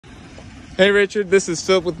Hey Richard, this is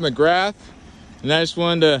Philip with McGrath, and I just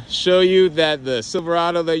wanted to show you that the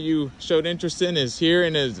Silverado that you showed interest in is here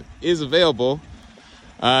and is available.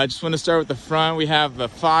 I just want to start with the front. We have the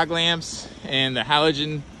fog lamps and the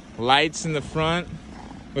halogen lights in the front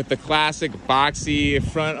with the classic boxy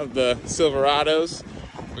front of the Silverados.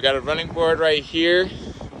 We got a running board right here,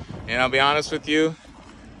 and I'll be honest with you,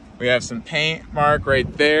 we have some paint mark right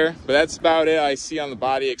there, but that's about it I see on the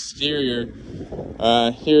body exterior.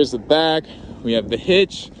 Here's the back. We have the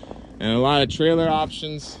hitch and a lot of trailer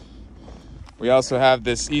options. We also have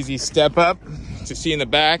this easy step up to see in the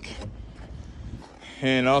back,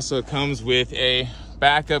 and also comes with a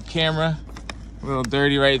backup camera, a little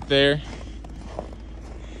dirty right there.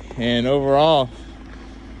 And overall,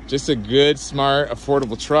 just a good, smart,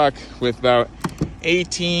 affordable truck with about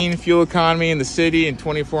 18 fuel economy in the city and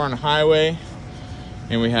 24 on the highway.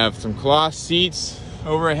 And we have some cloth seats,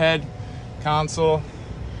 overhead console,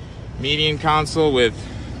 median console with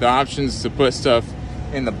the options to put stuff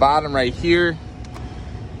in the bottom right here,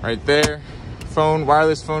 right there. Phone,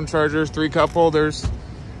 wireless phone chargers, 3 cup holders,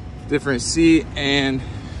 different seat, and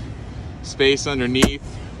space underneath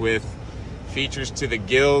with features to the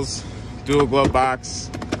gills, dual glove box.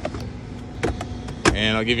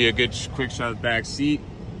 And I'll give you a good quick shot of the back seat.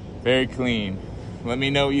 Very clean. Let me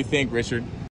know what you think, Richard.